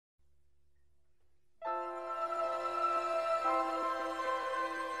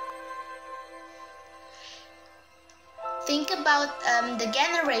think about the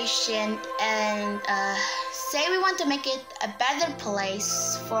generation and say we want to make it a better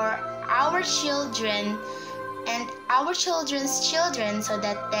place for our children and our children's children, so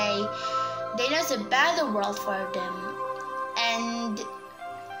that they know it's a better world for them, and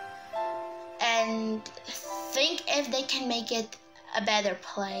think if they can make it a better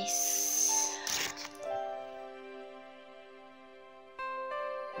place.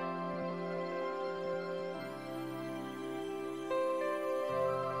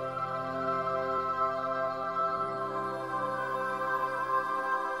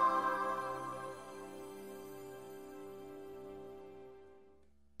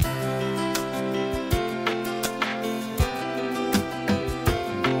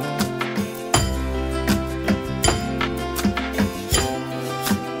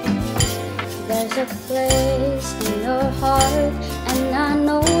 There's a place in your heart, and I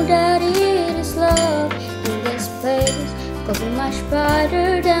know that it is love. In this place could be much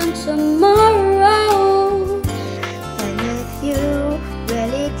brighter than tomorrow. And if you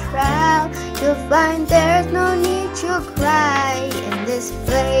really try, you'll find there's no need to cry. In this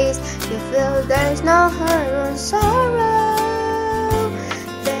place you feel there's no hurt or sorrow.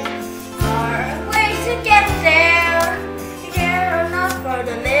 There are ways to get there. There are not for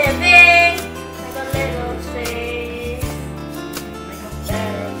the living.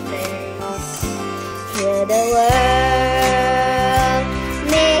 Heal the world,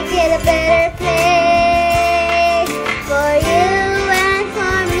 make it a better place for you and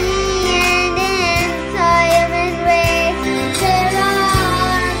for me and the entire human race. There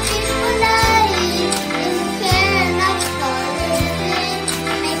are people dying in care not for living.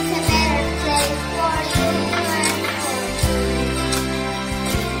 Make a better place for you and for me.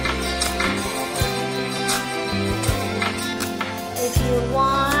 If you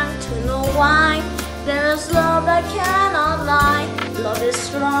want to know why, there's love that cannot lie. Love is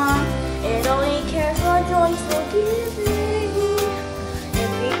strong, it only cares for joyful giving.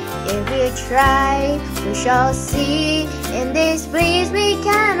 If we try, we shall see. In this breeze we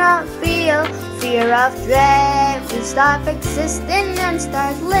cannot feel fear of dread. We stop existing and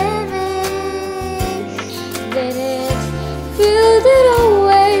start living. Did it feel that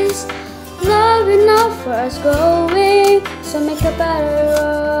always love enough for us growing? So make a better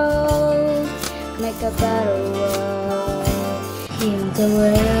world, make a better world. Heal the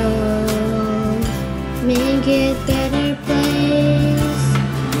world, make it better place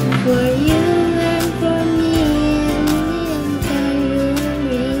for you and for me and the entire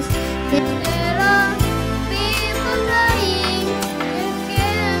race. There are people dying, they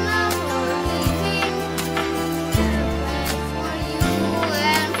cannot for living. For you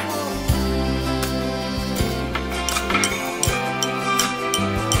and for me.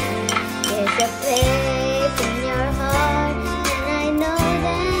 There's a place in your heart, and I know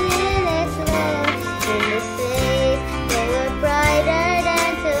that it is love. In this place, they look brighter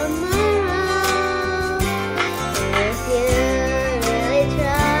than tomorrow. And if you really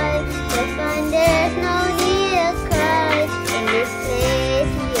try, you'll find there's no need to cry. In this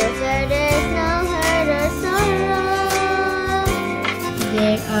place, you'll find there's no hurt or sorrow.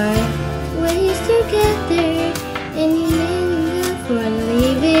 There are ways to get there, and you may live for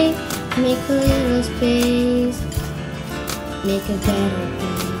leaving. Make a little space, make a better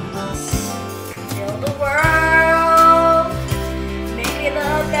place. Heal the world, make it a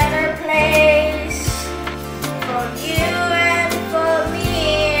better place for you and for me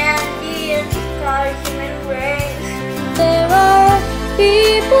and the entire human race. There are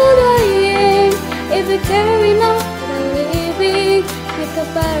people dying. If we care enough for living, make a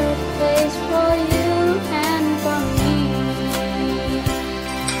better place for you and for me.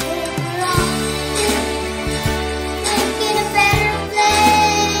 Make it a better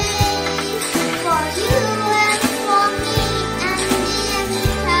place for you and for me and the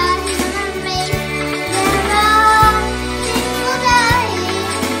entire human race. There are people dying,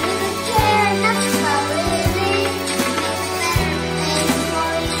 if we care enough for living. Make a better place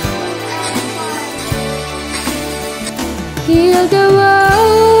for you and for me. Heal the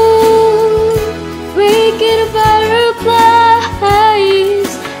world,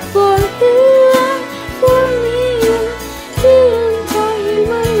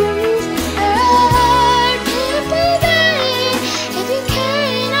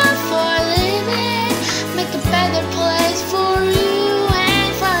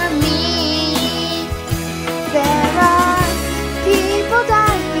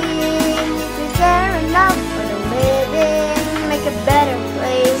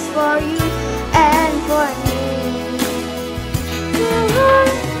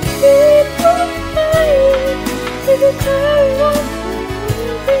 carry on.